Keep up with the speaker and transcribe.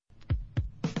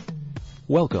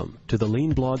Welcome to the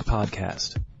Lean Blog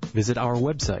Podcast. Visit our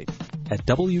website at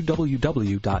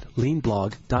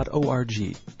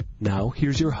www.leanblog.org. Now,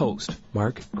 here's your host,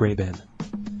 Mark Graban.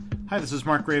 Hi, this is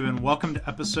Mark Graban. Welcome to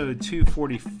episode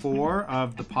 244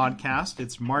 of the podcast.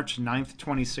 It's March 9th,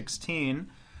 2016.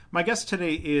 My guest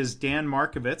today is Dan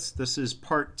Markovits. This is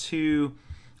part two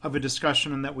of a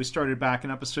discussion that we started back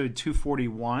in episode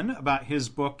 241 about his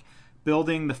book,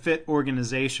 Building the Fit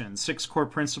Organization, 6 Core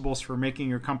Principles for Making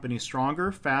Your Company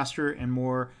Stronger, Faster, and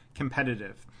More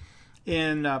Competitive.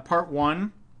 In part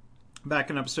one, back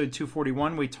in episode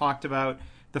 241, we talked about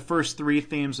the first 3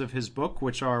 themes of his book,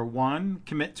 which are 1,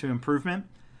 commit to improvement,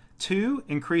 2,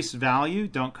 increase value,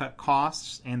 don't cut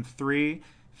costs, and 3,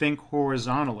 think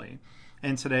horizontally.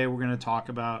 And today we're going to talk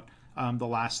about the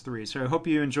last 3. So I hope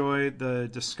you enjoy the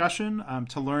discussion.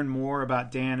 To learn more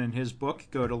about Dan and his book,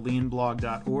 go to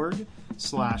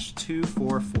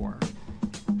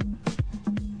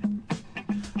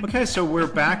leanblog.org/244. Okay, so we're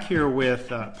back here with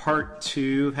part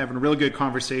 2, having a really good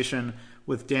conversation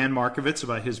with Dan Markovits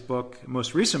about his book,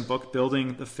 most recent book,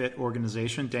 Building the Fit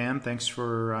Organization. Dan, thanks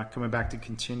for coming back to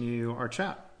continue our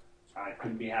chat. I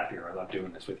couldn't be happier. I love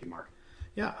doing this with you, Mark.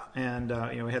 Yeah, and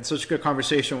we had such a good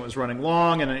conversation. It was running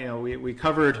long, and we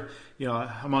covered,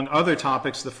 among other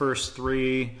topics, the first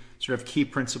 3 sort of key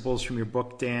principles from your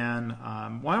book, Dan.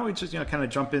 Why don't we just kind of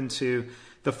jump into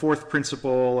the 4th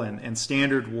principle and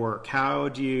standard work? How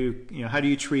do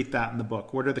you treat that in the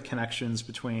book? What are the connections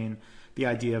between the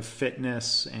idea of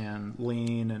fitness and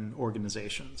lean and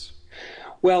organizations?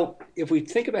 Well, if we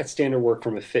think about standard work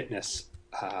from a fitness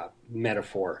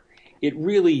metaphor, it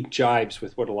really jibes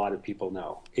with what a lot of people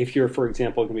know. If you're, for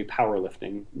example, going to be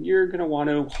powerlifting, you're going to want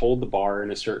to hold the bar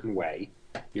in a certain way.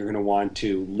 You're going to want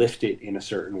to lift it in a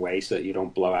certain way so that you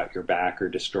don't blow out your back or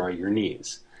destroy your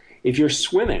knees. If you're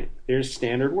swimming, there's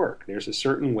standard work. There's a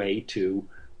certain way to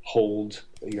hold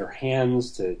your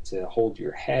hands, to hold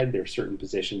your head. There are certain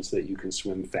positions that you can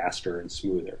swim faster and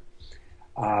smoother.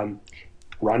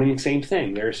 Running, same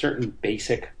thing. There are certain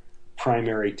basic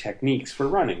primary techniques for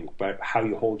running, but how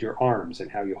you hold your arms and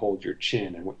how you hold your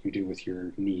chin and what you do with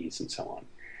your knees and so on.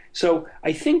 So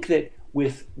I think that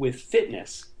with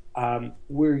fitness,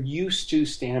 we're used to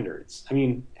standards. I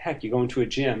mean, heck, you go into a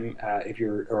gym if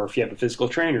you have a physical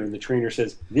trainer and the trainer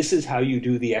says, this is how you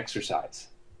do the exercise.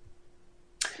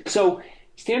 So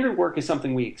standard work is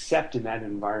something we accept in that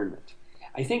environment.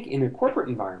 I think in a corporate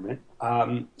environment,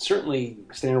 certainly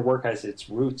standard work has its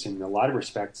roots in a lot of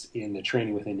respects in the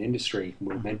training within industry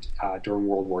movement during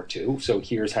World War II. So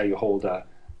here's how you hold a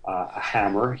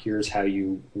hammer, here's how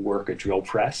you work a drill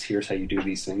press, here's how you do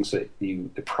these things so that the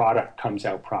product comes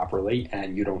out properly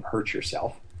and you don't hurt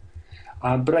yourself.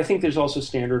 But I think there's also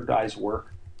standardized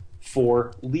work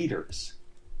for leaders.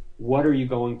 What are you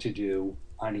going to do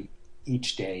on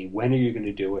each day? When are you going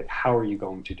to do it? How are you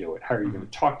going to do it? How are you going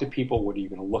to talk to people? What are you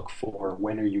going to look for?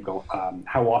 When are you going?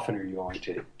 How often are you going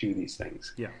to do these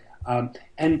things? Yeah.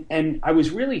 And I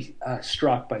was really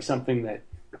struck by something that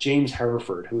James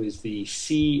Hereford, who is the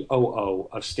COO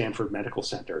of Stanford Medical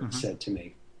Center, said to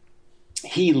me.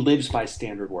 He lives by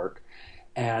standard work,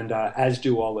 and as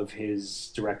do all of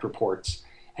his direct reports.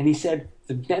 And he said,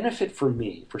 the benefit for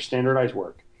me for standardized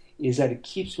work is that it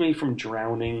keeps me from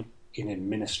drowning in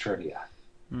administrivia.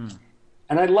 And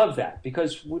I love that,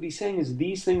 because what he's saying is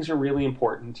these things are really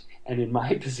important, and in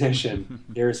my position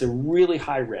there's a really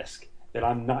high risk that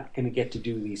I'm not going to get to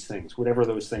do these things, whatever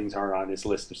those things are on his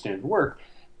list of standard work,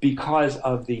 because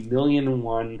of the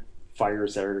 1,000,001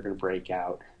 fires that are going to break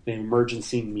out, the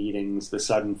emergency meetings, the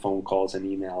sudden phone calls and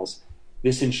emails.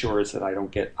 This ensures that I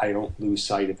don't lose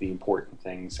sight of the important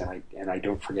things, and I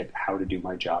don't forget how to do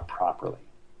my job properly.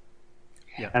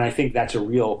 Yeah. And I think that's a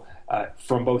real,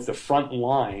 from both the front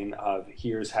line of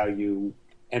here's how you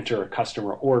enter a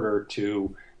customer order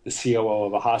to the COO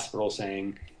of a hospital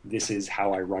saying, this is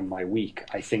how I run my week.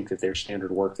 I think that there's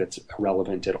standard work that's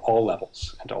relevant at all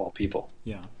levels and to all people.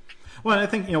 Yeah. Well, I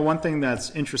think, one thing that's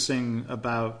interesting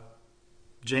about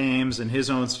James and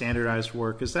his own standardized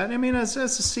work is that, as a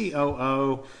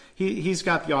COO, he's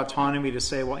got the autonomy to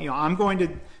say, well, I'm going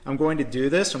to do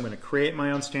this. I'm going to create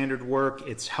my own standard work.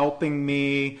 It's helping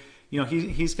me.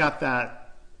 He's got that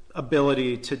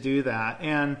ability to do that.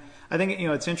 And I think,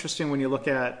 it's interesting when you look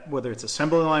at whether it's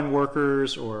assembly line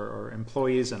workers or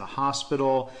employees in a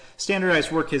hospital,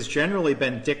 standardized work has generally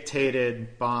been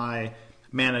dictated by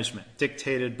management,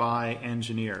 dictated by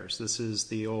engineers. This is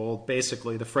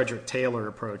basically the Frederick Taylor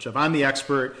approach of I'm the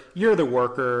expert, you're the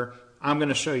worker, I'm going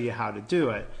to show you how to do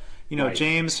it. Right.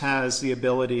 James has the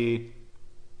ability,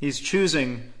 he's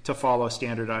choosing to follow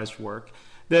standardized work.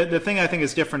 The thing I think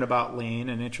is different about Lean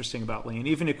and interesting about Lean,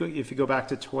 even if you go back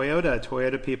to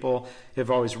Toyota people have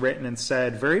always written and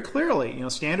said very clearly,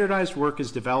 standardized work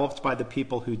is developed by the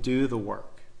people who do the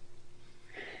work.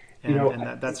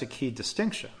 And that's a key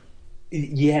distinction.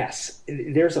 Yes.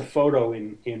 There's a photo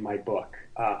in my book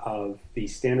of the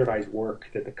standardized work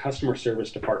that the customer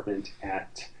service department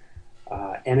at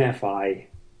NFI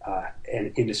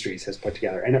and Industries has put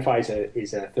together. NFI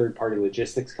is a third-party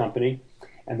logistics company,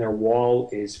 and their wall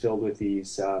is filled with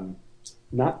these,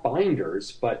 not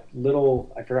binders, but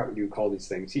little, I forgot what you call these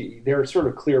things. They're sort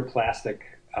of clear plastic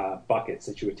buckets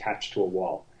that you attach to a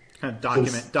wall. Kind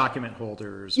of document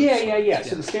holders. Yeah.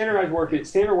 So the standard work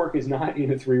is not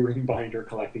in a 3-ring binder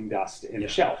collecting dust in a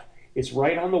shelf. It's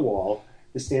right on the wall.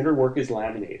 The standard work is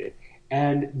laminated.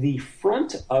 And the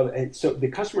front of it, so the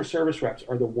customer service reps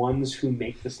are the ones who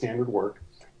make the standard work.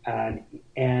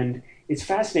 And it's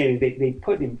fascinating. They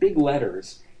put in big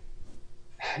letters,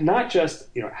 not just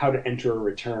how to enter a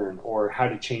return or how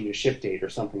to change a ship date or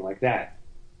something like that,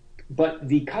 but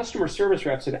the customer service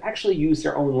reps have actually used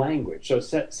their own language. So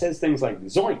it says things like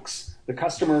zoinks. The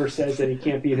customer says that he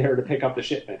can't be there to pick up the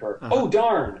shipment, or oh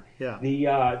darn,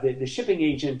 the shipping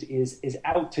agent is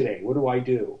out today. What do I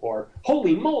do? Or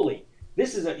holy moly,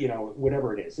 this is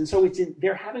whatever it is. And so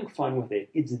they're having fun with it.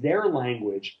 It's their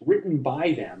language written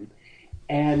by them,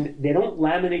 and they don't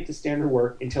laminate the standard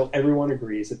work until everyone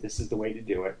agrees that this is the way to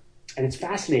do it. And it's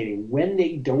fascinating when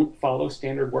they don't follow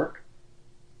standard work.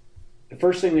 The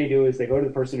first thing they do is they go to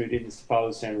the person who didn't follow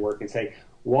the standard work and say,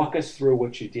 walk us through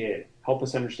what you did. Help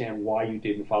us understand why you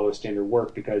didn't follow standard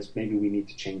work, because maybe we need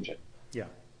to change it. Yeah.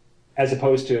 As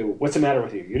opposed to, what's the matter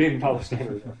with you? You didn't follow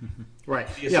standard work.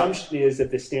 Right. The assumption is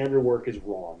that the standard work is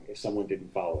wrong if someone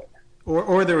didn't follow it.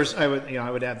 Or there was, I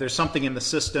would add, there's something in the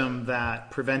system that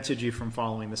prevented you from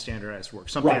following the standardized work.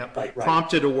 Something that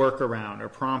prompted a workaround or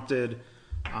prompted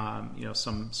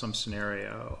some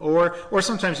scenario, or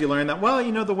sometimes you learn that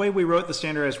the way we wrote the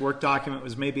standardized work document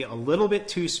was maybe a little bit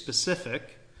too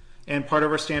specific, and part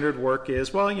of our standard work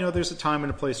is there's a time and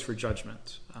a place for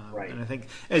judgment. And I think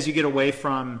as you get away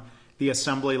from the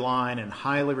assembly line and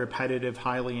highly repetitive,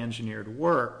 highly engineered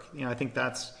work, I think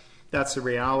that's the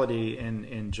reality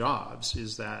in jobs,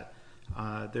 is that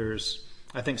there's,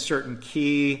 I think, certain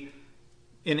key.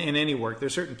 In any work,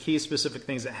 there's certain key specific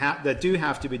things that do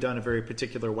have to be done a very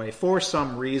particular way for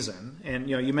some reason. And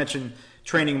you mentioned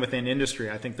training within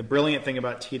industry. I think the brilliant thing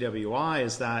about TWI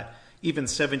is that even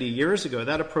 70 years ago,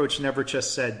 that approach never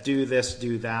just said do this,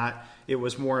 do that. It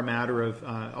was more a matter of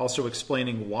also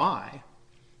explaining why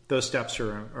those steps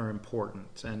are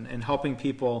important, and helping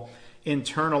people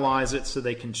internalize it so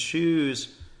they can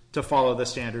choose to follow the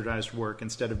standardized work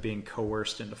instead of being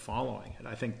coerced into following it.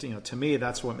 I think, to me,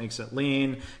 that's what makes it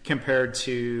lean compared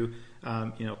to,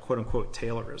 quote unquote,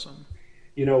 Taylorism.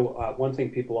 One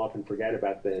thing people often forget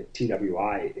about the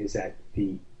TWI is that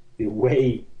the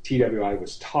way TWI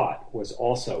was taught was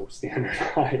also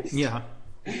standardized. Yeah.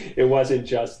 It wasn't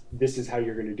just, this is how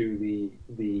you're going to do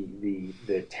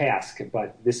the task,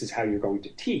 but this is how you're going to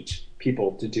teach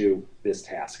people to do this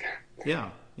task. Yeah.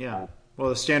 Well,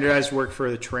 the standardized work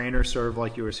for the trainer, sort of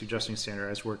like you were suggesting,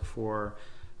 standardized work for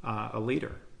a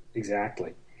leader.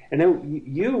 Exactly. And then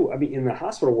in the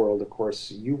hospital world, of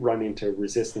course, you run into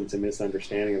resistance and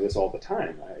misunderstanding of this all the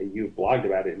time. You've blogged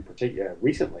about it in particular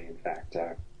recently, in fact,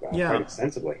 quite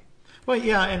extensively. Well,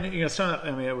 yeah, and it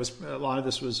was a lot of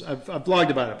this was I've blogged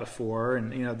about it before,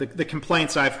 and the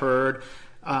complaints I've heard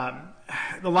a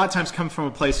lot of times come from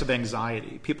a place of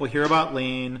anxiety. People hear about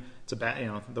lean. It's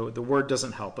about, the word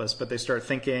doesn't help us, but they start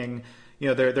thinking,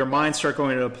 their minds start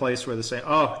going to a place where they say,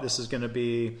 oh, this is going to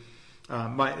be,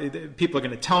 people are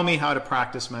going to tell me how to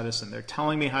practice medicine. They're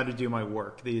telling me how to do my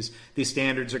work. These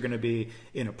standards are going to be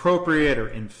inappropriate or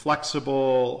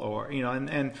inflexible, or, and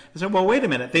I said, well, wait a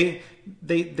minute.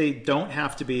 They don't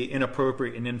have to be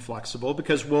inappropriate and inflexible,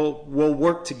 because we'll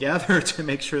work together to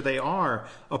make sure they are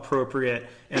appropriate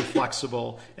and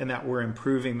flexible, and that we're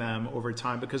improving them over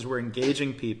time because we're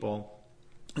engaging people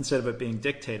instead of it being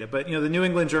dictated. But, the New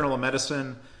England Journal of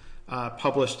Medicine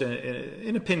published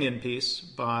an opinion piece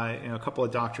by a couple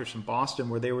of doctors from Boston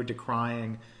where they were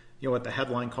decrying what the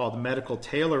headline called medical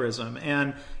Taylorism.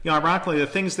 And ironically, the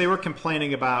things they were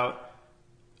complaining about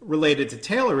related to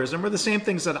Taylorism were the same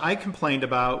things that I complained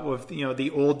about with the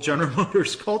old General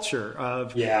Motors culture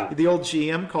of the old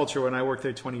GM culture when I worked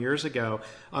there 20 years ago,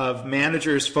 of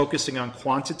managers focusing on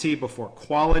quantity before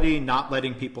quality, not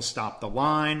letting people stop the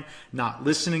line, not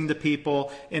listening to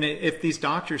people. And if these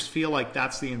doctors feel like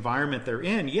that's the environment they're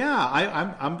in,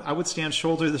 I would stand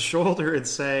shoulder to shoulder and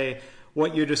say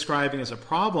what you're describing is a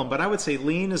problem. But I would say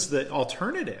lean is the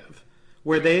alternative,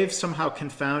 where they've somehow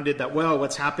confounded that, well,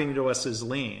 what's happening to us is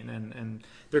lean. And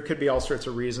there could be all sorts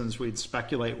of reasons we'd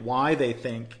speculate why they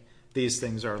think these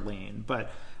things are lean.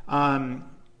 But,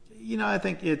 I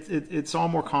think it's all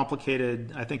more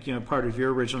complicated. I think, part of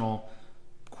your original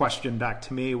question back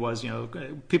to me was,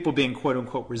 people being quote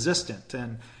unquote resistant.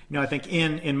 And, I think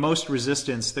in most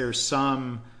resistance, there's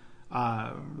some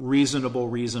reasonable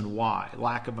reason why: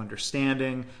 lack of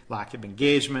understanding, lack of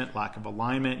engagement, lack of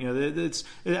alignment.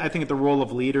 I think the role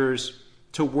of leaders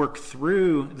to work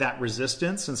through that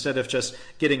resistance instead of just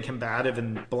getting combative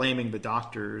and blaming the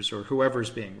doctors or whoever's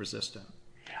being resistant.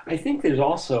 I think there's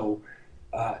also,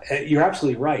 you're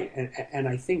absolutely right. And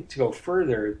I think to go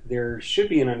further, there should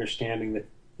be an understanding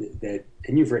that,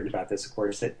 and you've written about this, of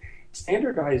course, that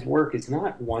standardized work is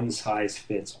not one size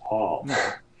fits all.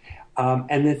 No.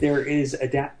 And that there is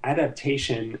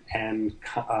adaptation and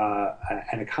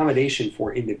accommodation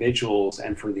for individuals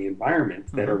and for the environment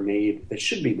that are made, that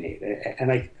should be made.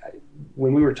 And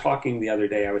when we were talking the other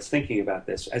day, I was thinking about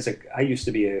this. I used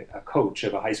to be a coach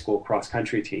of a high school cross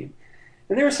country team,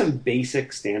 and there are some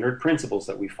basic standard principles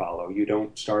that we follow. You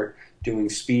don't start doing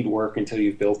speed work until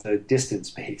you've built a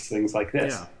distance base, things like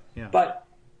this. Yeah. But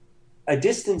a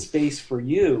distance base for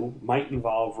you might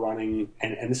involve running,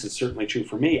 and this is certainly true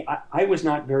for me. I was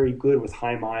not very good with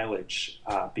high mileage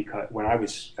because when I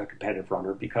was a competitive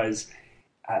runner, because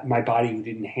my body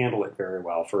didn't handle it very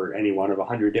well for any one of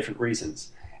 100 different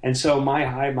reasons. And so my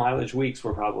high mileage weeks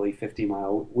were probably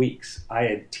 50-mile weeks. I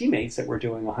had teammates that were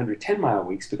doing 110-mile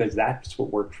weeks because that's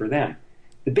what worked for them.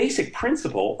 The basic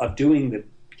principle of getting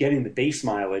the base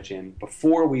mileage in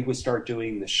before we would start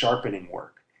doing the sharpening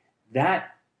work,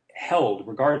 that held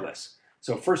regardless.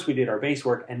 So first we did our base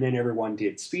work, and then everyone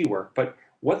did speed work. But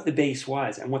what the base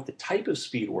was and what the type of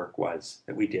speed work was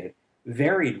that we did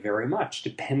varied very much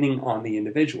depending on the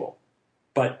individual.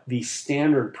 But the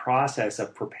standard process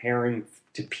of preparing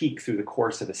to peak through the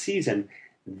course of a season,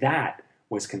 that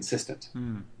was consistent.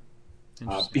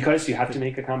 Because you have to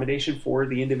make accommodation for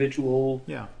the individual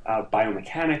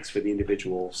biomechanics, for the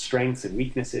individual strengths and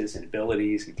weaknesses and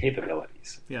abilities and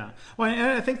capabilities. Yeah. Well,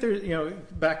 and I think there,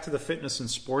 back to the fitness and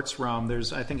sports realm,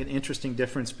 there's, I think, an interesting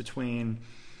difference between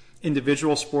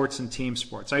individual sports and team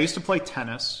sports. I used to play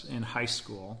tennis in high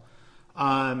school.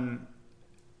 So,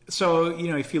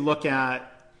 if you look at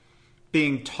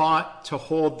being taught to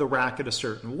hold the racket a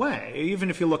certain way, even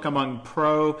if you look among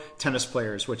pro tennis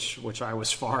players, which I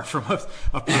was far from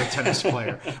a pro tennis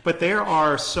player, but there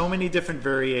are so many different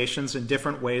variations and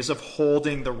different ways of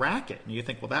holding the racket. And you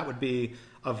think, well, that would be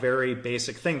a very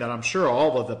basic thing that I'm sure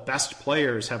all of the best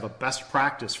players have a best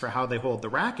practice for how they hold the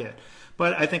racket.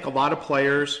 But I think a lot of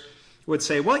players would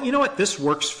say, well, you know what, this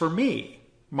works for me.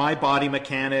 My body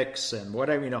mechanics and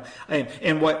whatever,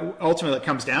 and what ultimately it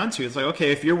comes down to is like,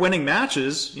 okay, if you're winning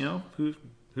matches,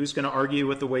 who's going to argue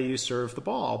with the way you serve the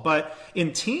ball? But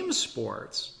in team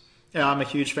sports, I'm a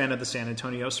huge fan of the San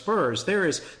Antonio Spurs. There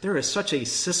is such a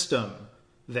system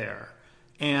there,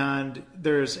 and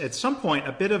there's at some point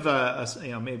a bit of a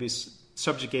maybe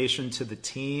subjugation to the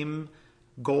team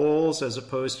goals as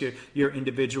opposed to your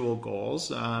individual goals,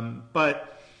 but.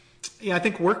 Yeah, I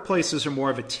think workplaces are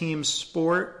more of a team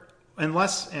sport,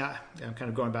 unless, I'm kind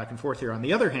of going back and forth here. On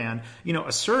the other hand,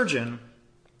 a surgeon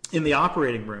in the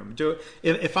operating room,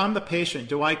 if I'm the patient,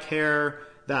 do I care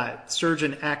that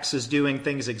surgeon X is doing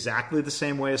things exactly the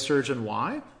same way as surgeon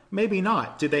Y? Maybe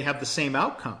not. Do they have the same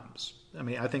outcomes?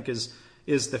 I think is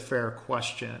the fair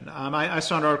question. I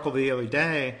saw an article the other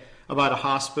day about a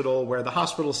hospital where the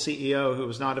hospital CEO, who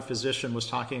was not a physician, was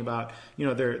talking about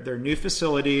their new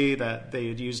facility that they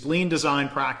had used lean design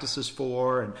practices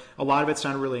for, and a lot of it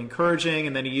sounded really encouraging.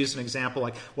 And then he used an example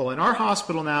like, well, in our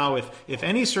hospital now, if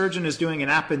any surgeon is doing an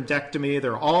appendectomy,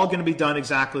 they're all going to be done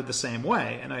exactly the same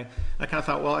way. And I kind of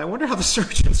thought, well, I wonder how the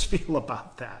surgeons feel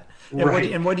about that.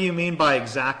 Right. And what do you mean by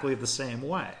exactly the same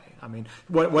way?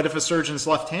 What if a surgeon's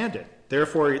left-handed?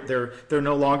 Therefore, they're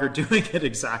no longer doing it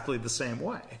exactly the same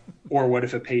way. Or what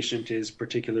if a patient is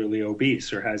particularly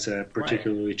obese or has a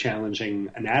particularly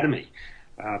challenging anatomy?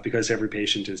 Because every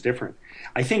patient is different.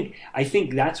 I think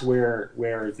that's where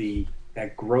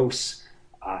that gross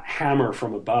hammer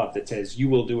from above that says you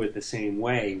will do it the same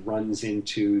way runs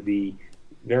into the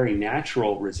very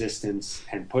natural resistance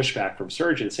and pushback from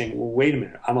surgeons saying, well, wait a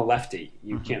minute, I'm a lefty.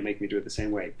 You can't make me do it the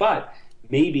same way. But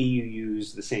maybe you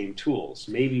use the same tools.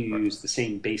 Maybe you use the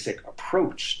same basic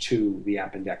approach to the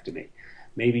appendectomy.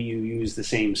 Maybe you use the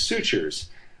same sutures,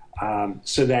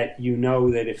 so that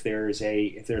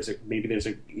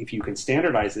that if you can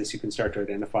standardize this, you can start to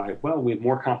identify, well, we have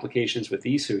more complications with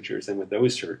these sutures than with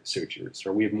those sutures,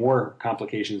 or we have more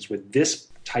complications with this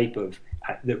type of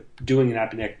doing an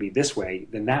appendectomy this way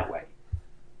than that way.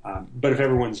 But if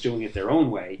everyone's doing it their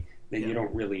own way, then you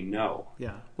don't really know.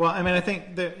 Yeah. Well, I mean, I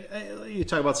think you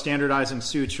talk about standardizing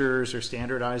sutures or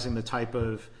standardizing the type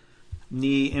of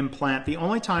knee implant. The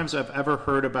only times I've ever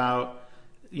heard about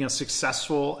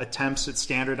successful attempts at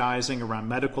standardizing around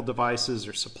medical devices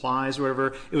or supplies or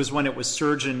whatever, it was when it was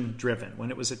surgeon driven, when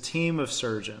it was a team of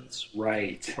surgeons.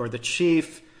 Right. Or the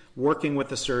chief working with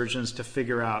the surgeons to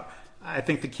figure out. I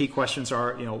think the key questions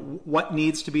are, what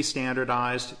needs to be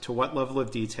standardized, to what level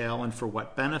of detail, and for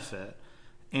what benefit.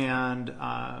 And,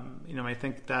 I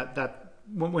think that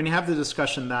when you have the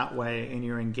discussion that way and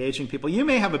you're engaging people, you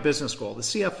may have a business goal. The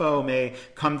CFO may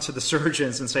come to the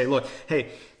surgeons and say, look,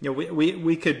 hey,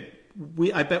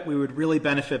 I bet we would really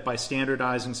benefit by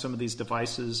standardizing some of these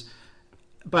devices.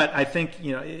 But I think,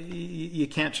 you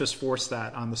can't just force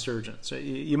that on the surgeons.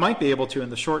 You might be able to in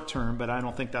the short term, but I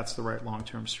don't think that's the right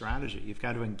long-term strategy. You've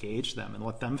got to engage them and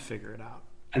let them figure it out.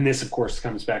 And this, of course,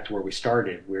 comes back to where we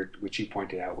started, which you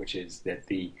pointed out, which is that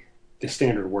the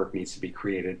standard work needs to be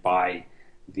created by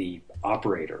the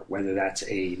operator, whether that's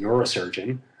a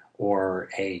neurosurgeon or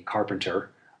a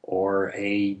carpenter or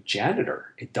a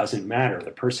janitor. It doesn't matter.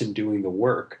 The person doing the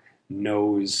work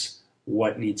knows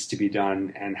what needs to be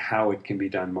done and how it can be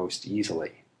done most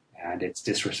easily. And it's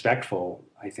disrespectful,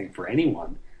 I think, for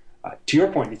anyone. To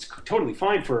your point, it's totally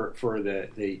fine for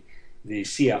the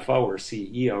CFO or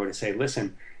CEO to say,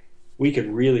 listen, we could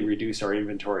really reduce our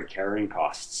inventory carrying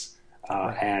costs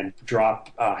and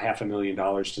drop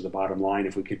 $500,000 to the bottom line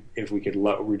if we could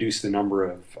reduce the number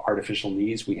of artificial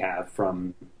knees we have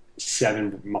from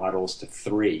 7 models to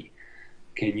 3.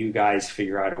 Can you guys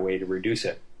figure out a way to reduce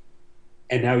it?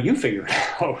 And now you figure it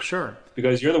out. Sure.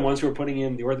 Because you're the ones who are putting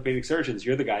in the orthopedic surgeons.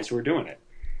 You're the guys who are doing it.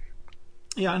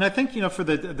 Yeah, and I think, for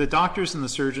the doctors and the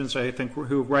surgeons, I think,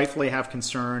 who rightfully have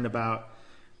concern about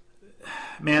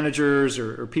managers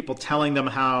or people telling them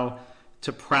how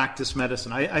to practice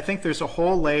medicine, I think there's a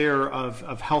whole layer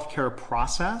of healthcare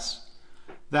process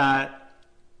that,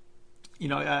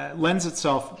 lends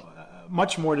itself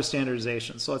much more to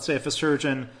standardization. So let's say if a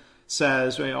surgeon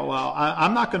says, well,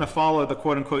 I'm not going to follow the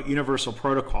quote-unquote universal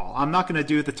protocol. I'm not going to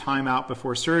do the timeout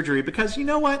before surgery because, you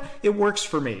know what? It works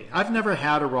for me. I've never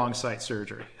had a wrong site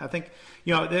surgery. I think,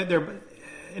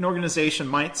 an organization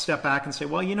might step back and say,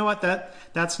 well, you know what?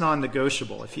 That's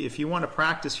non-negotiable. If you want to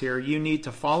practice here, you need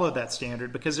to follow that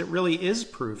standard because it really is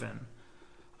proven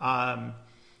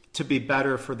to be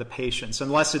better for the patients,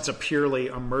 unless it's a purely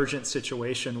emergent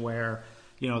situation where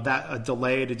that a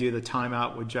delay to do the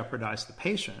timeout would jeopardize the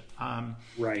patient.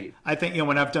 Right. I think,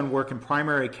 when I've done work in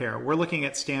primary care, we're looking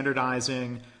at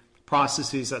standardizing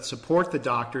processes that support the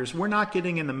doctors. We're not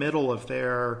getting in the middle of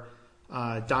their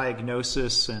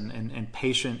diagnosis and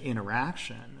patient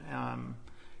interaction.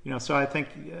 So I think,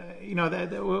 in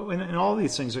all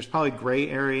these things, there's probably gray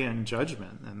area in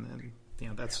judgment.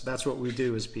 And that's what we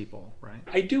do as people, right?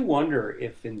 I do wonder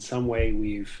if in some way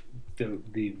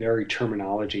the very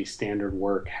terminology standard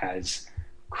work has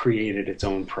created its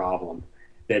own problem.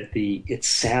 That it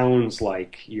sounds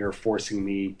like you're forcing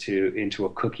me into a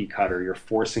cookie cutter. You're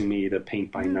forcing me to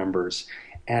paint by numbers.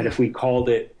 And if we called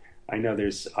it, I know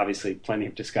there's obviously plenty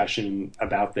of discussion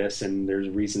about this and there's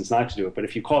reasons not to do it, but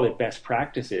if you called it best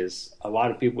practices, a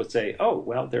lot of people would say, oh,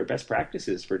 well, there are best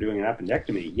practices for doing an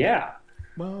appendectomy. Yeah.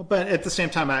 Well, but at the same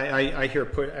time, I hear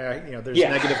there's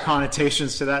negative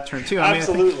connotations to that term too.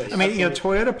 Absolutely.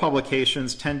 Toyota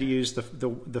publications tend to use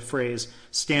the phrase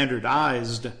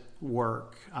standardized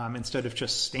work instead of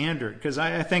just standard, because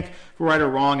I think, right or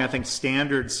wrong, I think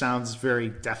standard sounds very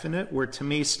definite, where to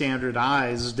me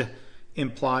standardized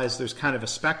implies there's kind of a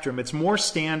spectrum. It's more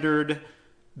standard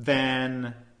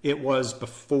than it was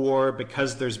before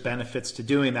because there's benefits to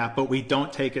doing that, but we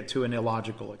don't take it to an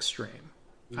illogical extreme.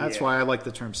 That's why I like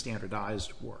the term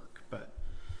standardized work, but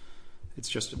it's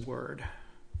just a word.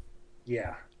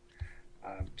 Yeah.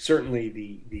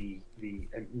 Certainly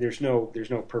there's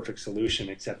no perfect solution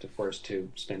except, of course, to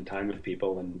spend time with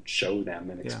people and show them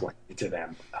and explain it to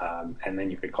them. And then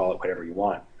you could call it whatever you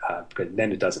want, because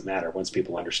then it doesn't matter once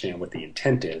people understand what the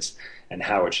intent is and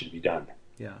how it should be done.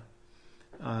 Yeah.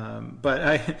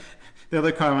 But the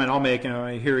other comment I'll make,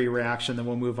 I hear your reaction, then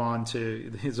we'll move on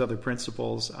to his other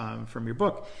principles from your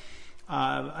book.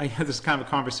 I had this kind of a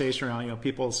conversation around,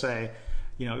 people say,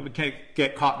 we can't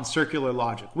get caught in circular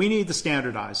logic. We need to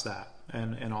standardize that.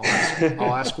 And I'll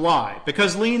ask why.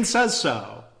 Because Lean says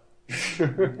so.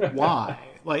 Why?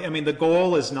 The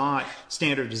goal is not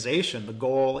standardization. The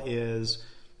goal is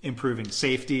improving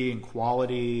safety and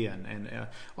quality and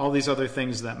all these other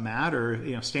things that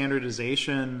matter.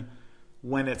 Standardization,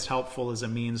 when it's helpful, is a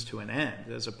means to an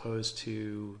end, as opposed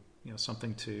to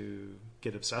something to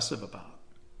get obsessive about.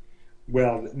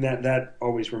 Well, that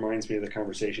always reminds me of the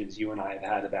conversations you and I have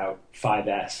had about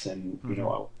 5S, and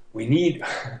we need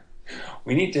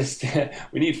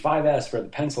 5S for the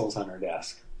pencils on our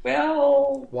desk.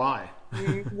 Well, why?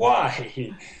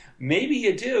 Why? Maybe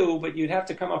you do, but you'd have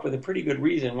to come up with a pretty good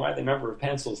reason why the number of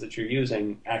pencils that you're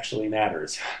using actually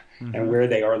matters and where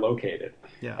they are located.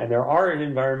 Yeah. And there are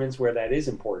environments where that is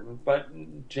important, but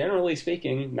generally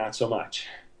speaking, not so much.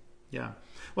 Yeah.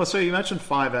 Well, so you mentioned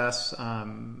 5S,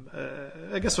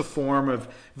 I guess a form of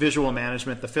visual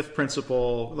management, the fifth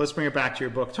principle. Let's bring it back to your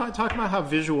book. Talk about how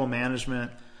visual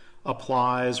management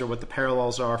applies or what the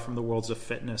parallels are from the worlds of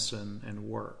fitness and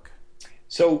work.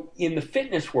 So in the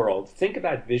fitness world, think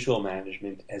about visual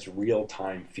management as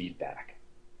real-time feedback.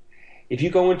 If you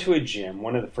go into a gym,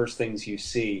 one of the first things you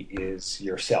see is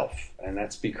yourself, and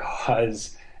that's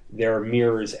because there are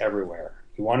mirrors everywhere.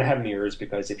 You want to have mirrors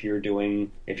because if you're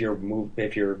doing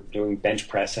bench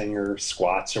pressing or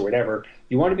squats or whatever,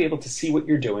 you want to be able to see what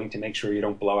you're doing to make sure you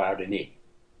don't blow out a knee.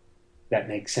 That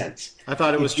makes sense. I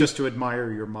thought it was just to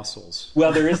admire your muscles.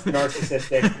 Well, there is the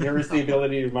narcissistic, there is the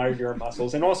ability to admire your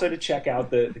muscles, and also to check out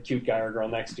the cute guy or girl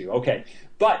next to you. Okay,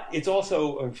 but it's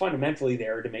also fundamentally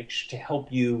there to help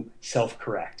you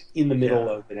self-correct in the middle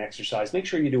of an exercise. Make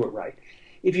sure you do it right.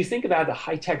 If you think about the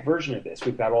high-tech version of this,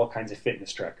 we've got all kinds of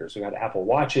fitness trackers. We've got Apple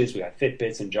Watches, we've got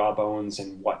Fitbits and Jawbones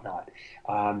and whatnot,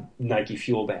 Nike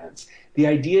Fuel Bands. The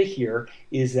idea here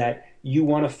is that you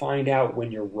want to find out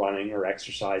when you're running or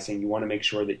exercising, you want to make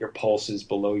sure that your pulse is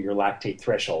below your lactate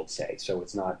threshold, say, so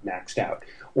it's not maxed out.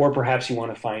 Or perhaps you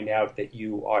want to find out that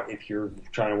if you're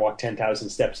trying to walk 10,000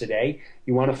 steps a day,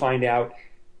 you want to find out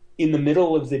in the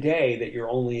middle of the day that you're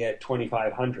only at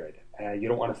 2,500. You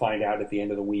don't want to find out at the end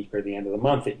of the week or the end of the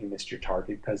month that you missed your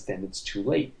target because then it's too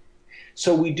late.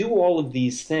 So we do all of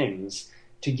these things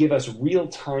to give us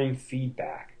real-time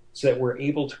feedback so that we're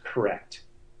able to correct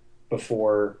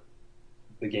before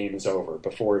the game is over,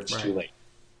 before it's too late.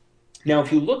 Now,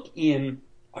 if you look in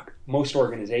most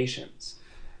organizations,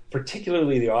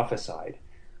 particularly the office side,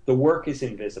 the work is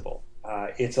invisible.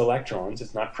 It's electrons,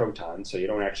 it's not protons, so you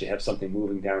don't actually have something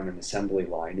moving down an assembly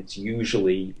line. It's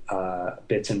usually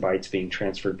bits and bytes being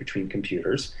transferred between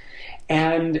computers.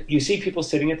 And you see people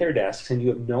sitting at their desks, and you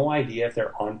have no idea if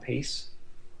they're on pace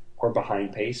or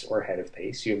behind pace or ahead of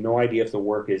pace. You have no idea if the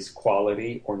work is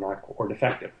quality or not, or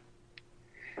defective.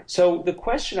 So the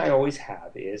question I always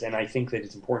have is, and I think that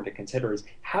it's important to consider, is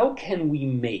how can we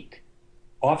make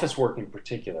office work in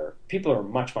particular, people are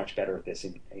much, much better at this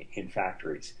in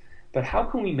factories, but how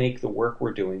can we make the work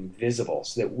we're doing visible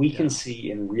so that we can see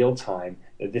in real time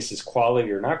that this is quality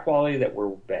or not quality, that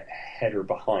we're ahead or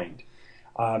behind?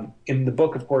 In the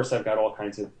book, of course, I've got all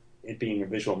kinds of, it being a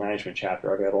visual management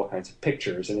chapter, I've got all kinds of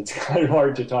pictures, and it's kind of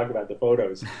hard to talk about the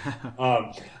photos.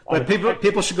 But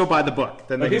people should go buy the book.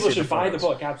 Then people should buy the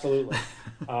book, absolutely.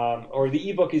 Or the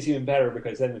ebook is even better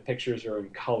because then the pictures are in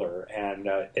color and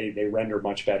they render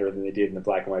much better than they did in the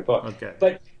black and white book.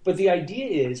 Okay. But the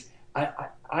idea is,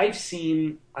 I've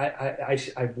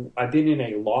been in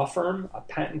a law firm, a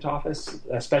patent office,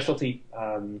 a specialty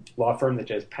law firm that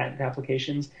does patent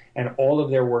applications, and all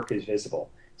of their work is visible.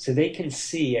 So they can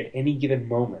see at any given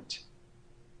moment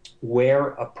where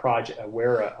a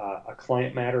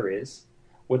client matter is,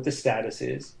 what the status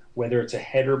is, whether it's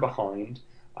ahead or behind,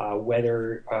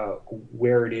 where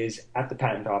it is at the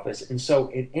patent office. And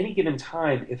so at any given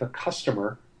time, if a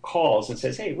customer calls and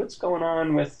says, hey, what's going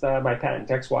on with my patent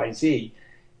XYZ,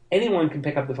 anyone can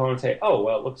pick up the phone and say, oh,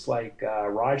 well, it looks like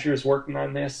Roger's working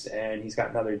on this and he's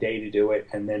got another day to do it,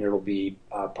 and then it'll be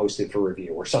posted for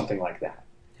review or something like that.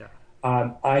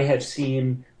 I have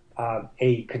seen an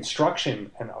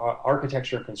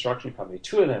architecture and construction company,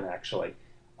 two of them actually,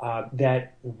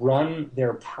 that run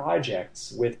their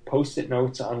projects with Post-it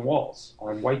notes on walls,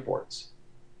 on whiteboards.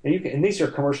 And these are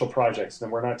commercial projects,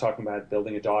 and we're not talking about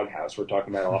building a doghouse. We're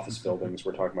talking about office buildings.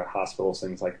 We're talking about hospitals,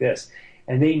 things like this.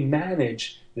 And they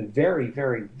manage the very,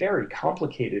 very, very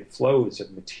complicated flows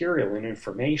of material and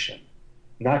information,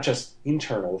 not just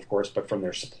internal, of course, but from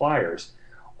their suppliers,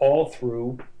 all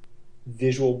through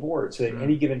visual boards. So at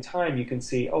any given time, you can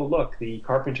see, oh, look, the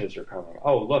carpenters are coming.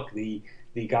 Oh, look, the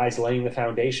guys laying the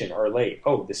foundation are late.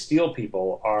 Oh, the steel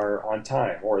people are on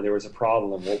time, or there was a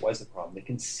problem. What was the problem? They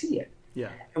can see it.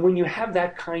 Yeah. And when you have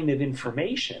that kind of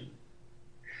information,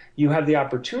 you have the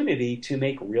opportunity to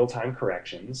make real-time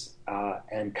corrections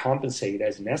and compensate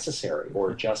as necessary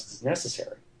or just as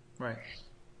necessary. Right.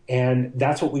 And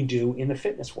that's what we do in the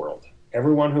fitness world.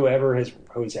 everyone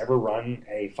who's ever run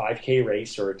a 5K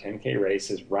race or a 10K race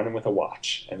is running with a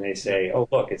watch, and they say, "Oh,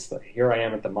 look, here I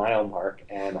am at the mile mark,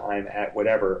 and I'm at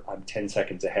whatever. I'm 10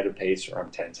 seconds ahead of pace, or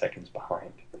I'm 10 seconds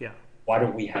behind." Yeah. Why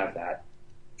don't we have that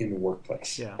in the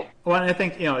workplace? Yeah. Well, and I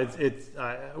think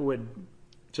I would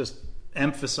just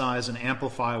emphasize and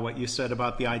amplify what you said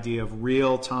about the idea of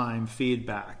real-time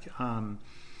feedback. A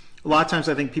lot of times,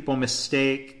 I think people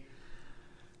mistake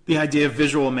the idea of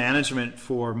visual management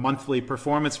for monthly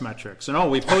performance metrics. And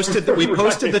we posted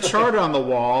the chart on the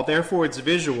wall, therefore it's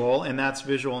visual, and that's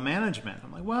visual management.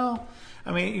 I'm like, well,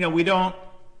 I mean, we don't,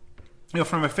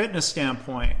 from a fitness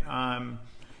standpoint,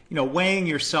 weighing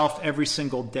yourself every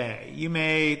single day, you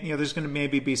may, there's going to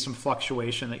maybe be some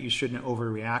fluctuation that you shouldn't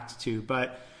overreact to.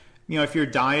 But, if you're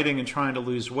dieting and trying to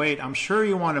lose weight, I'm sure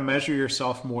you want to measure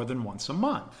yourself more than once a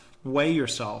month. Weigh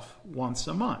yourself once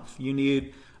a month. You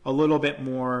need a little bit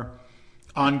more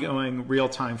ongoing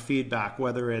real-time feedback,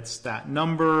 whether it's that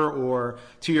number or,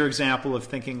 to your example of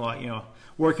thinking like,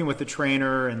 working with the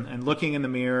trainer and looking in the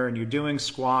mirror and you're doing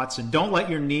squats, and don't let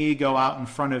your knee go out in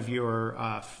front of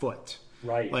your foot.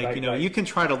 Right. Like, right. You can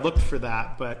try to look for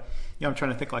that, but I'm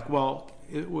trying to think like, well,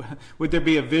 would there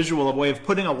be a way of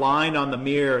putting a line on the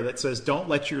mirror that says, don't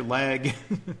let your leg...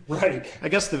 Right. I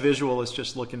guess the visual is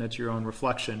just looking at your own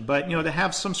reflection. But, to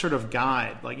have some sort of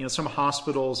guide, like, some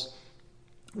hospitals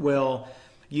will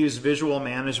use visual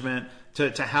management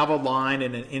to have a line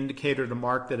and an indicator to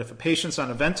mark that if a patient's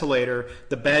on a ventilator,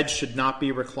 the bed should not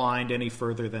be reclined any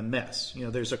further than this.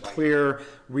 There's a clear,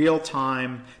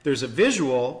 real-time, there's a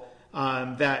visual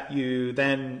that you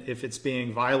then, if it's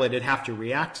being violated, have to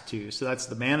react to. So that's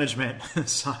the management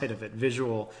side of it,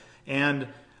 visual and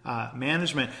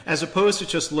management, as opposed to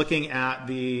just looking at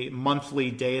the monthly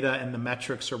data and the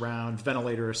metrics around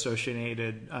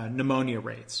ventilator-associated pneumonia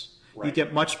rates. Right. You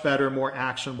get much better, more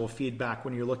actionable feedback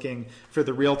when you're looking for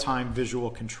the real-time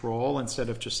visual control instead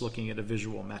of just looking at a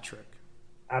visual metric.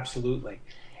 Absolutely.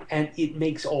 And it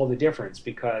makes all the difference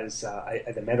because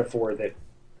the metaphor that,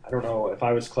 I don't know if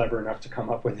I was clever enough to come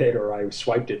up with it or I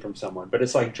swiped it from someone, but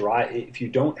it's like if you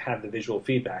don't have the visual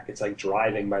feedback, it's like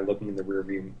driving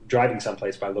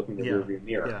someplace by looking in the rearview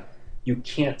mirror. Yeah. You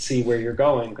can't see where you're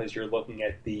going because you're looking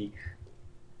at the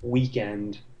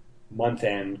weekend,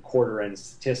 month-end, quarter-end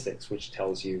statistics, which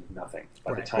tells you nothing.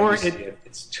 By the time you see it,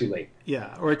 it's too late.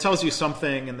 Yeah, or it tells you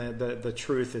something and the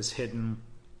truth is hidden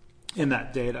in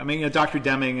that data. I mean, Dr.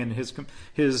 Deming and his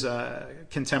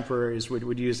contemporaries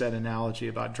would use that analogy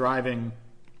about driving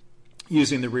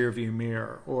using the rearview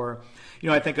mirror. Or,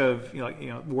 I think of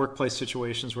workplace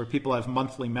situations where people have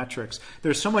monthly metrics.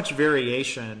 There's so much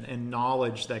variation in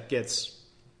knowledge that gets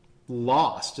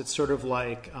lost. It's sort of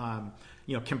like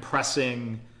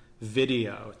compressing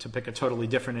video, to pick a totally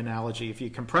different analogy. If you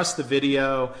compress the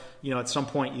video, at some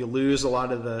point you lose a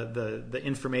lot of the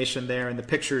information there, and the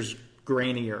picture's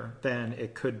grainier than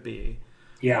it could be.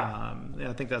 Yeah.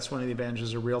 I think that's one of the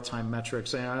advantages of real-time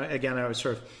metrics. And I would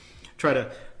sort of try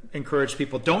to encourage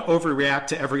people, don't overreact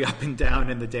to every up and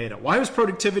down in the data. Why was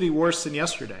productivity worse than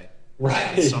yesterday?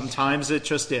 Right. Sometimes it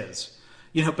just is.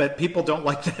 But people don't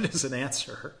like that as an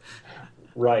answer.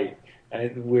 Right.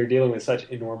 And we're dealing with such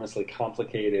enormously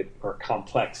complicated or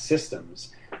complex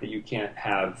systems that you can't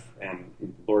have, and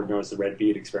Lord knows the red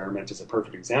bead experiment is a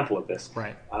perfect example of this.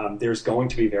 Right. There's going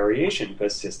to be variation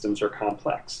because systems are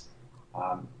complex.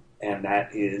 And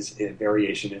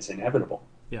variation is inevitable.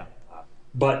 Yeah.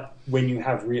 But when you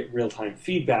have real-time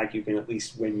feedback, you can at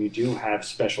least, when you do have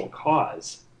special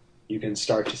cause, you can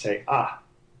start to say,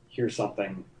 here's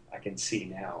something I can see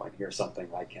now, and here's something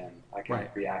I can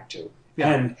react to.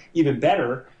 Yeah. And even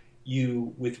better,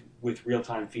 with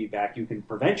real-time feedback, you can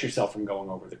prevent yourself from going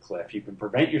over the cliff. You can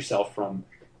prevent yourself from,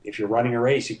 if you're running a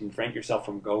race, you can prevent yourself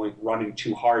from running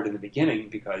too hard in the beginning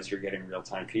because you're getting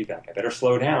real-time feedback. I better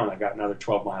slow down. I've got another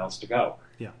 12 miles to go.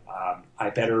 Yeah. I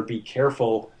better be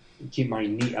careful. Keep my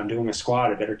knee. I'm doing a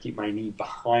squat. I better keep my knee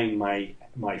behind my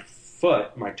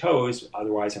foot, my toes.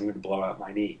 Otherwise, I'm going to blow out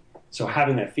my knee. So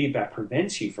having that feedback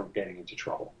prevents you from getting into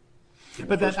trouble.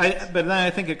 But then I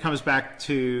think it comes back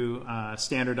to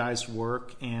standardized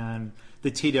work and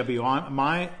the TWI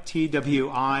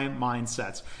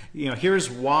mindsets.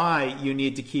 Here's why you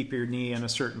need to keep your knee in a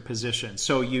certain position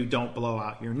so you don't blow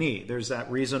out your knee. There's that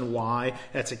reason why.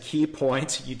 That's a key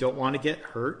point. You don't want to get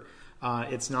hurt.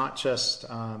 It's not just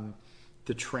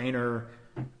the trainer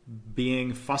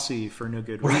being fussy for no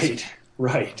good reason.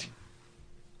 Right.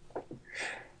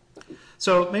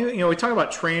 So maybe we talk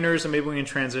about trainers, and maybe we can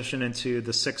transition into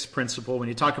the sixth principle. When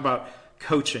you talk about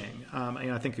coaching,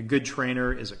 I think a good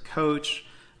trainer is a coach.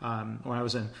 When I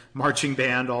was in marching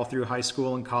band all through high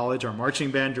school and college, our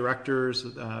marching band directors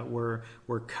were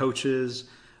coaches.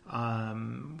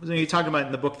 You talk about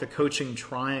in the book the coaching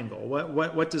triangle.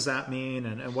 What does that mean,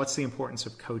 and what's the importance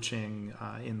of coaching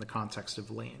in the context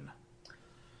of lean?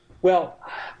 Well,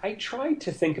 I try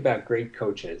to think about great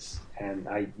coaches, and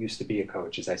I used to be a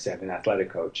coach, as I said, an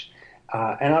athletic coach.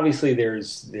 And obviously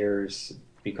there's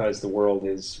because the world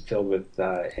is filled with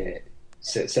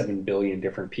 7 billion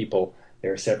different people,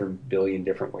 there are 7 billion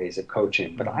different ways of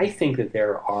coaching. But I think that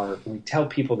when we tell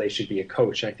people they should be a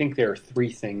coach, I think there are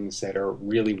 3 things that are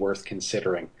really worth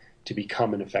considering to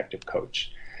become an effective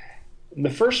coach. And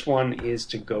the first one is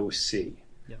to go see.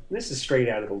 Yeah. This is straight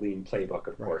out of the Lean playbook,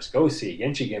 of course. Go see.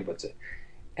 Genchi Genbutsu.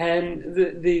 And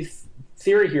the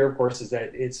theory here, of course, is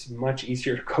that it's much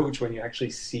easier to coach when you actually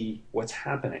see what's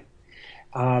happening.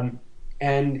 And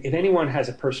if anyone has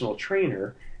a personal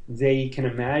trainer, they can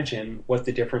imagine what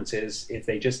the difference is if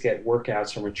they just get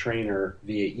workouts from a trainer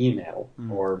via email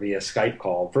or via Skype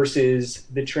call versus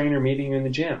the trainer meeting you in the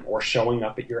gym or showing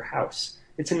up at your house.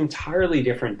 It's an entirely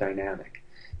different dynamic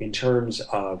in terms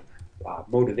of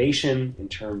motivation, in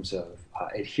terms of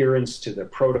adherence to the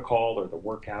protocol or the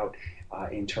workout,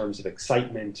 in terms of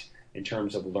excitement, in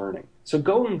terms of learning. So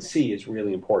go and see is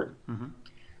really important.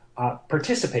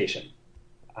 Participation.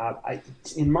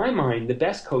 In my mind, the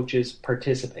best coaches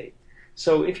participate.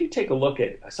 So if you take a look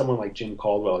at someone like Jim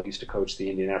Caldwell, who used to coach the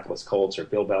Indianapolis Colts, or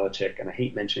Bill Belichick, and I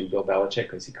hate mentioning Bill Belichick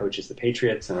because he coaches the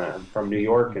Patriots, and I'm from New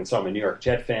York, and so I'm a New York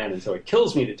Jet fan, and so it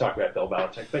kills me to talk about Bill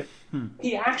Belichick, but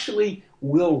he actually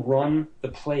will run the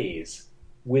plays.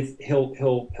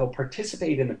 He'll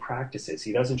participate in the practices.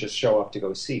 He doesn't just show up to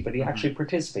go see, but he actually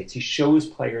participates. He shows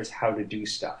players how to do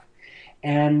stuff.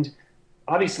 And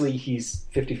obviously he's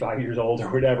 55 years old or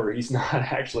whatever. He's not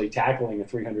actually tackling a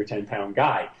 310-pound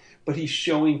guy, but he's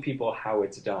showing people how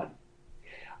it's done.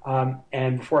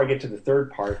 And before I get to the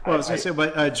third part, well, I was going to say,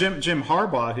 but Jim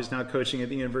Harbaugh, who's now coaching at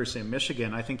the University of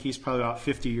Michigan, I think he's probably about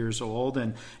 50 years old,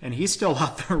 and he's still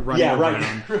out there running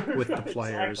around with the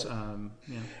players. Exactly.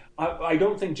 I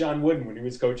don't think John Wooden, when he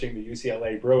was coaching the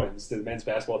UCLA Bruins, the men's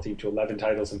basketball team, to 11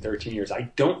 titles in 13 years,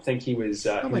 I don't think he was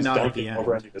dunking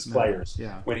over any of his players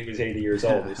when he was 80 years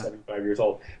old or 75 years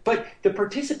old. But the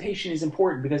participation is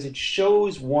important because it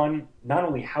shows one, not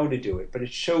only how to do it, but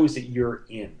it shows that you're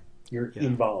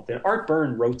involved. And Art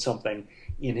Byrne wrote something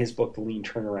in his book, The Lean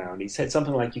Turnaround. He said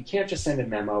something like, you can't just send a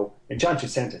memo, and John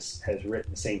Chusentis has written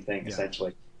the same thing,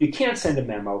 essentially. You can't send a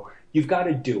memo. You've got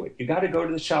to do it. You've got to go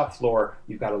to the shop floor.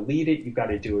 You've got to lead it. You've got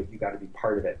to do it. You've got to be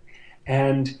part of it.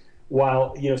 And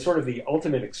while, sort of the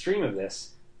ultimate extreme of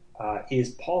this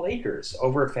is Paul Akers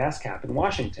over at FastCap in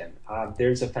Washington.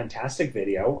 There's a fantastic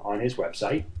video on his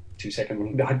website,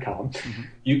 2secondlean.com.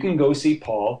 You can go see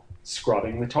Paul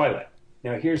scrubbing the toilet.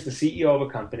 Now, here's the CEO of a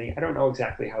company. I don't know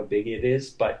exactly how big it is,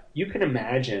 but you can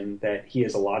imagine that he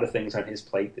has a lot of things on his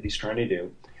plate that he's trying to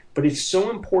do. But it's so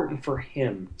important for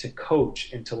him to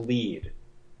coach and to lead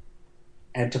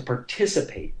and to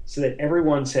participate so that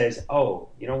everyone says, oh,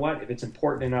 you know what? If it's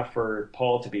important enough for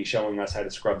Paul to be showing us how to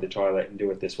scrub the toilet and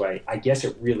do it this way, I guess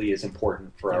it really is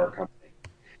important for our company.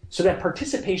 So that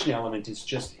participation element is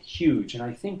just huge. And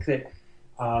I think that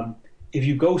if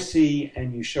you go see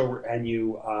and you show and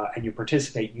you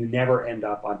participate, you never end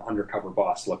up on Undercover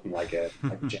Boss looking like a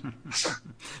jackass.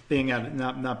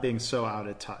 not being so out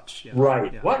of touch.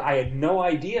 Right. Yeah. What? I had no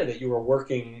idea that you were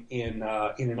working in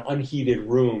an unheated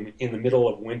room in the middle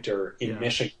of winter in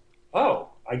Michigan. Oh,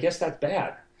 I guess that's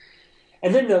bad.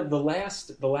 And then the last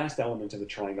element of the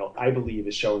triangle, I believe,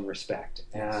 is showing respect.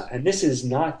 And this is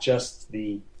not just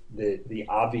the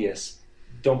obvious.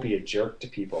 Don't be a jerk to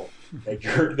people that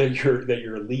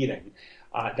you're leading.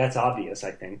 That's obvious, I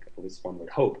think, at least one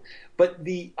would hope. But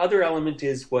the other element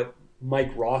is what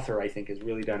Mike Rother, I think, has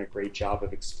really done a great job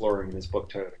of exploring in his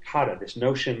book, Toyota Kata, this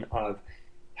notion of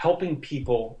helping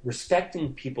people,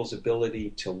 respecting people's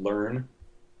ability to learn,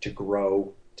 to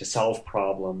grow, to solve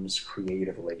problems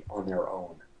creatively on their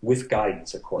own, with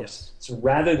guidance, of course. Yes. So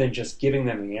rather than just giving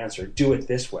them the answer, do it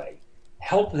this way,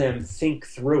 help them think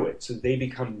through it so they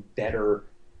become better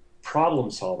problem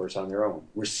solvers on their own,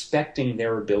 respecting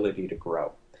their ability to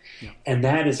grow. Yeah. And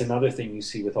that is another thing you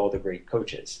see with all the great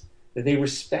coaches, that they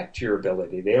respect your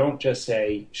ability. They don't just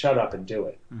say, shut up and do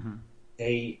it.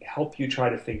 They help you try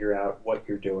to figure out what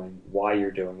you're doing, why you're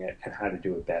doing it, and how to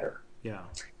do it better. Yeah.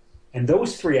 And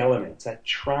those 3 elements, that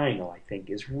triangle, I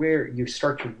think, is where you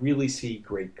start to really see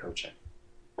great coaching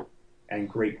and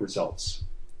great results.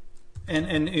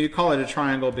 And you call it a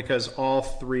triangle because all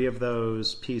 3 of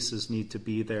those pieces need to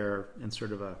be there in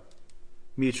sort of a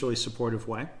mutually supportive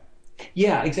way?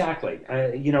 Yeah, exactly.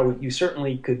 You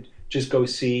certainly could just go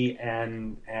see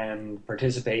and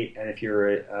participate. And if you're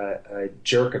a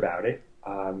jerk about it,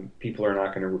 people are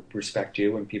not going to respect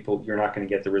you, and you're not going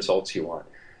to get the results you want.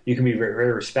 You can be very,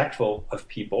 very respectful of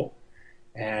people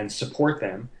and support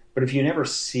them, but if you never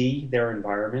see their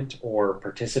environment or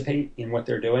participate in what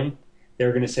they're doing,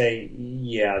 they're going to say,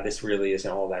 yeah, this really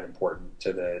isn't all that important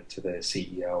to the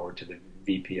CEO or to the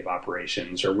VP of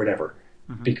operations or whatever,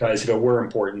 because if it were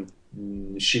important,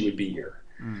 she would be here.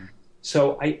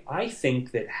 So I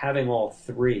think that having all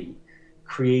three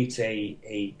creates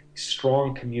a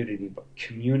strong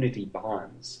community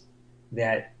bonds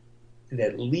that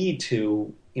lead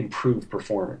to improved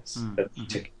performance, that lead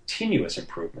to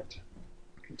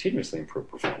continuously improved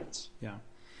performance. Yeah.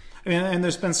 And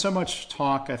there's been so much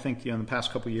talk, I think, in the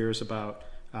past couple of years about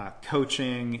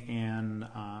coaching and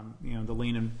the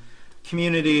lean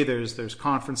community. There's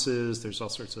conferences. There's all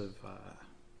sorts of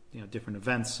different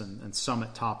events and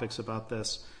summit topics about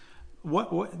this.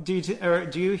 What do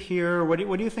you hear? What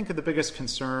do you think are the biggest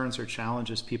concerns or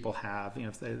challenges people have?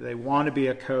 If they want to be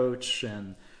a coach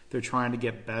and they're trying to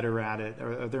get better at it,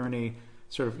 are there any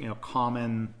sort of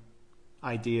common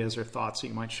ideas or thoughts that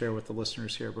you might share with the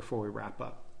listeners here before we wrap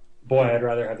up? Boy, I'd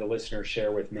rather have the listeners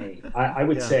share with me. I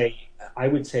would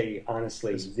say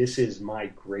honestly, this is my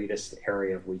greatest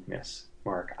area of weakness,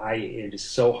 Mark. It is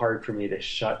so hard for me to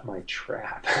shut my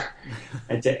trap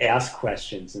and to ask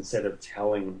questions instead of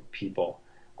telling people.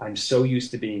 I'm so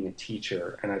used to being a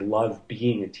teacher, and I love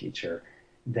being a teacher,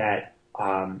 that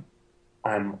I'm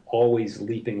always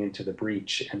leaping into the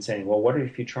breach and saying, well, what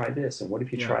if you try this, and what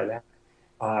if you try that?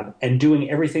 And doing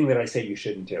everything that I say you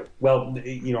shouldn't do. Well,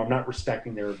 I'm not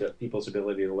respecting people's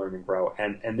ability to learn and grow.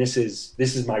 And this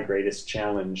is my greatest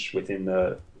challenge within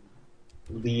the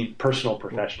personal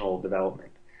professional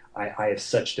development. I have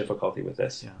such difficulty with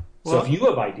this. Yeah. Well, so if you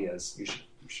have ideas, you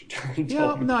should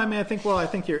tell me. No, I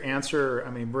think your answer,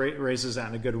 raises that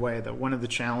in a good way, that one of the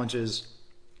challenges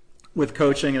with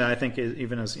coaching, and I think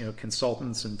even as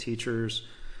consultants and teachers,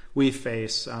 we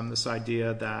face this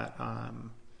idea that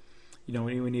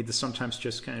we need to sometimes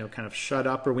just kind of shut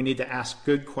up, or we need to ask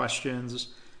good questions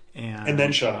and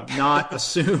then shut up. Not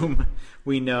assume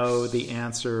we know the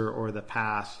answer or the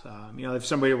path. If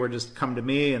somebody were to just come to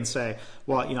me and say,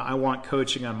 well, I want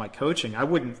coaching on my coaching, I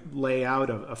wouldn't lay out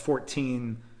a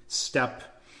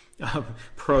 14-step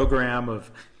program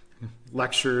of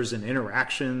lectures and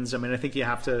interactions. I think you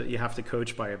have to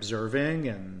coach by observing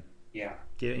and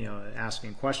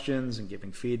asking questions and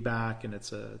giving feedback, and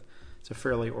it's a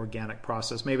fairly organic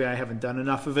process. Maybe I haven't done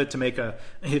enough of it to make a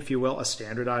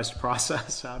standardized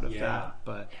process out of that.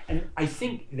 And I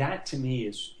think that, to me,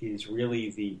 is really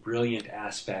the brilliant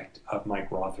aspect of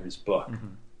Mike Rother's book.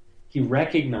 He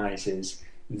recognizes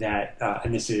that,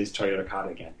 and this is Toyota Kata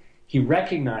again, he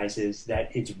recognizes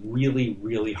that it's really,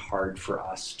 really hard for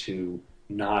us to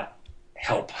not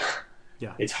help.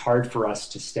 Yeah. It's hard for us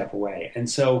to step away. And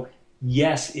so,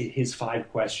 yes, his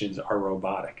 5 questions are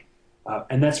robotic.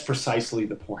 And that's precisely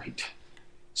the point.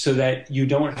 So that you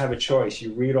don't have a choice.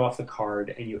 You read off the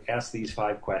card and you ask these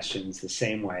 5 questions the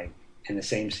same way, in the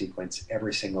same sequence,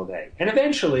 every single day. And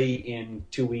eventually, in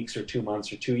 2 weeks or 2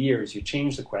 months or 2 years, you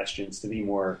change the questions to be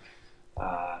more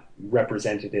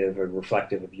representative or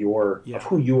reflective of of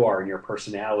who you are and your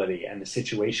personality and the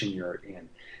situation you're in.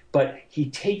 But he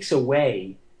takes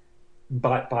away,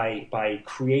 by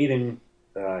creating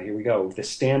here we go, the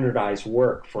standardized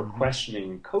work for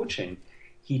questioning and coaching,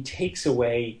 he takes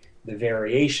away the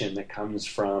variation that comes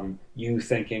from you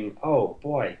thinking, oh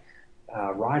boy,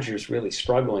 Roger's really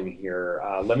struggling here.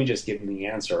 Let me just give him the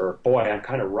answer. Or, boy, I'm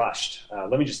kind of rushed.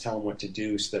 Let me just tell him what to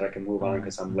do so that I can move on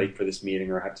because I'm late for this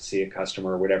meeting or have to see a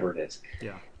customer or whatever it is.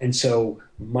 Yeah. And so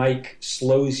Mike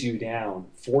slows you down,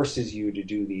 forces you to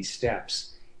do these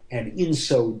steps. And in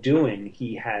so doing,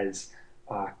 he has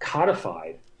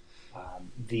codified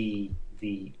the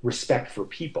respect for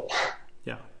people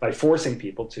by forcing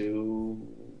people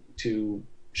to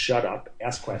shut up,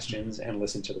 ask questions, and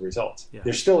listen to the results. Yeah.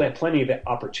 There's still plenty of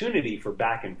opportunity for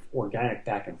organic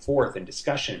back and forth and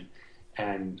discussion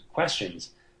and questions,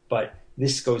 but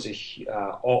this goes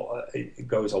it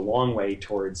goes a long way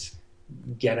towards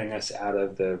getting us out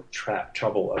of the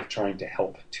trouble of trying to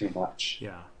help too much.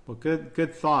 Yeah, well,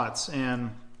 good thoughts,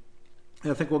 and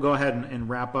I think we'll go ahead and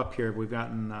wrap up here. We've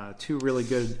gotten 2 really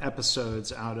good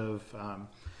episodes out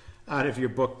of your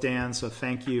book, Dan. So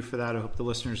thank you for that. I hope the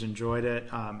listeners enjoyed it.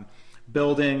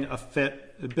 Building the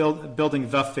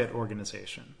Fit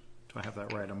organization. Do I have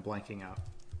that right? I'm blanking out.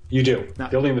 You do.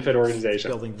 Building the Fit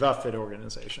organization. Building the Fit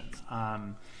organization.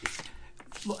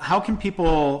 how can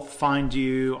people find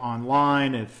you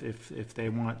online if they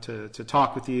want to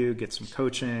talk with you, get some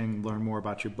coaching, learn more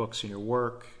about your books and your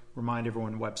work? Remind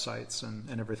everyone websites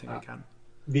and everything you can.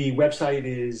 The website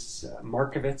is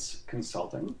Markovits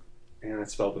Consulting, and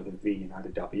it's spelled with a V, not a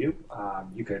W.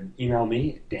 You can email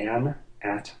me,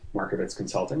 Dan@Markovits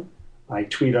Consulting. I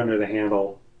tweet under the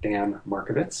handle Dan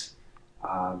Markovits.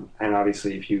 And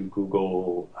obviously, if you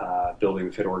Google Building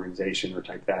a Fit Organization or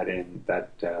type that in,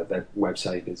 that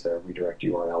website is a redirect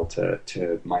URL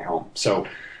to my home. So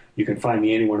you can find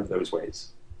me any one of those ways.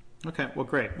 Okay, well,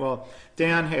 great. Well,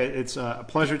 Dan, hey, it's a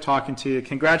pleasure talking to you.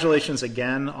 Congratulations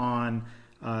again on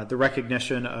the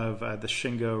recognition of the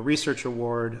Shingo Research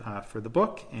Award for the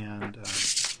book, and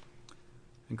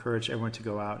encourage everyone to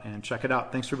go out and check it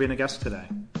out. Thanks for being a guest today.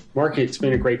 Mark, it's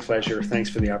been a great pleasure. Thanks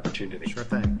for the opportunity. Sure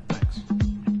thing. Thanks.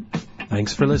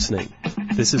 Thanks for listening.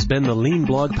 This has been the Lean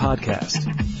Blog Podcast.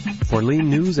 For Lean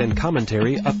news and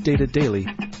commentary updated daily,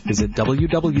 visit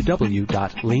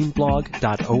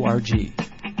www.leanblog.org.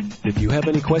 If you have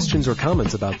any questions or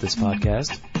comments about this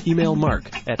podcast, email Mark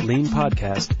at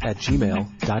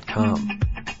leanpodcast@gmail.com.